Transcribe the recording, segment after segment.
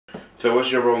So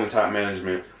what's your role in top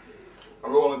management? My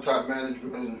role in top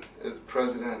management is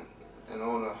president and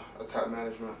owner of top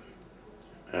management.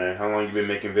 And how long you been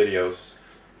making videos?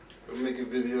 I've been making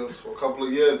videos for a couple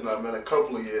of years now, man. A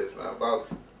couple of years now.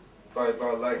 Probably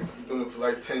about like, I'm doing it for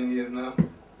like 10 years now.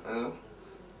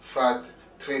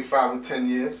 Between 5 and 10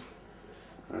 years.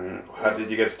 How did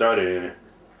you get started in it?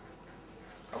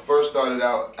 I first started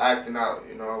out acting out,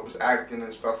 I was acting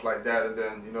and stuff like that, and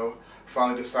then,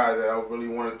 finally decided that I really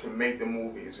wanted to make the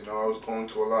movies. I was going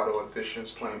to a lot of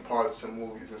auditions, playing parts in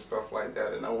movies and stuff like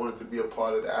that, and I wanted to be a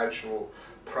part of the actual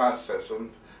process of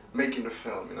making the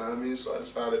film, you know what I mean? So I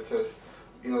decided to,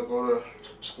 go to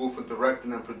school for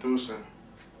directing and producing.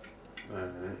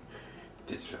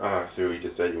 So you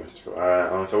just said you went to school.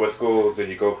 So what school did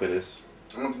you go for this?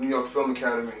 I went to New York Film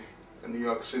Academy in New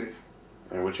York City.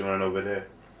 And what you learned over there?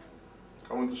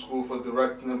 I went to school for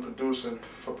directing and producing,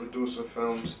 for producing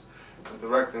films and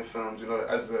directing films. Going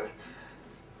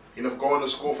to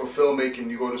school for filmmaking,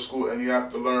 you go to school and you have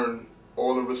to learn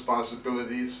all the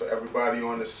responsibilities for everybody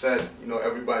on the set,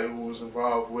 everybody who was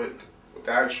involved with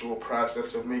the actual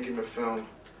process of making the film,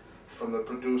 from the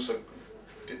producer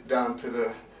down to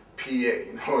the PA,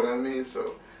 you know what I mean?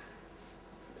 So,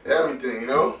 everything,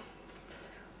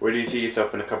 Where do you see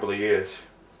yourself in a couple of years?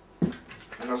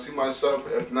 And I see myself,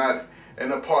 if not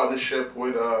in a partnership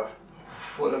with a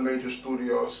major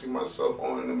studio, I see myself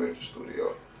owning a major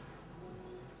studio.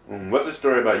 What's the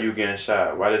story about you getting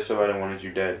shot? Why did somebody want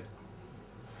you dead?